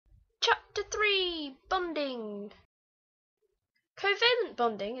Chapter 3 Bonding. Covalent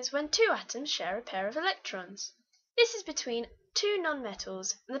bonding is when two atoms share a pair of electrons. This is between two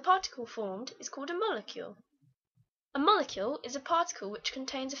nonmetals, and the particle formed is called a molecule. A molecule is a particle which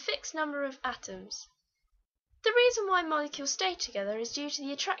contains a fixed number of atoms. The reason why molecules stay together is due to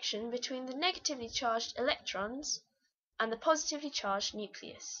the attraction between the negatively charged electrons and the positively charged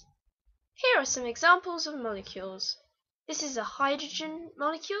nucleus. Here are some examples of molecules. This is a hydrogen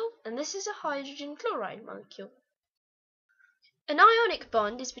molecule, and this is a hydrogen chloride molecule. An ionic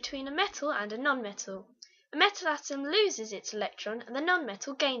bond is between a metal and a nonmetal. A metal atom loses its electron and the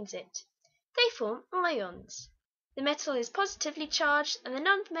nonmetal gains it. They form ions. The metal is positively charged and the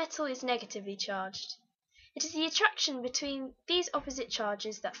nonmetal is negatively charged. It is the attraction between these opposite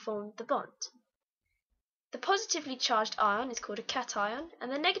charges that form the bond. The positively charged ion is called a cation,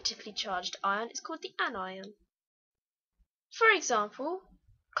 and the negatively charged ion is called the anion. For example,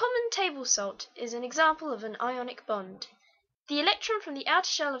 common table salt is an example of an ionic bond. The electron from the outer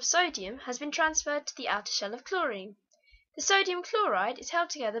shell of sodium has been transferred to the outer shell of chlorine. The sodium chloride is held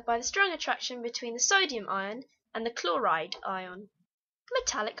together by the strong attraction between the sodium ion and the chloride ion.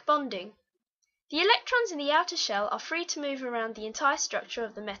 Metallic bonding. The electrons in the outer shell are free to move around the entire structure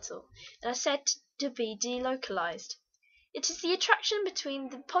of the metal and are said to be delocalized. It is the attraction between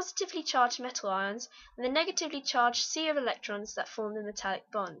the positively charged metal ions and the negatively charged sea of electrons that form the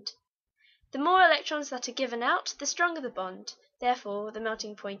metallic bond. The more electrons that are given out, the stronger the bond, therefore the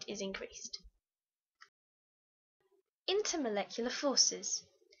melting point is increased. Intermolecular forces.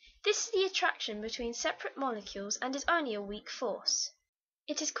 This is the attraction between separate molecules and is only a weak force.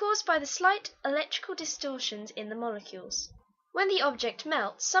 It is caused by the slight electrical distortions in the molecules. When the object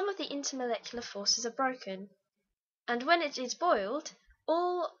melts, some of the intermolecular forces are broken, and when it is boiled,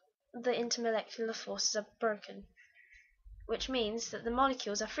 all the intermolecular forces are broken, which means that the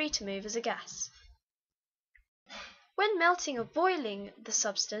molecules are free to move as a gas. When melting or boiling the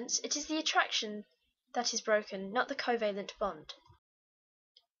substance, it is the attraction that is broken, not the covalent bond.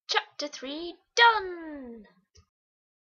 Chapter 3 done!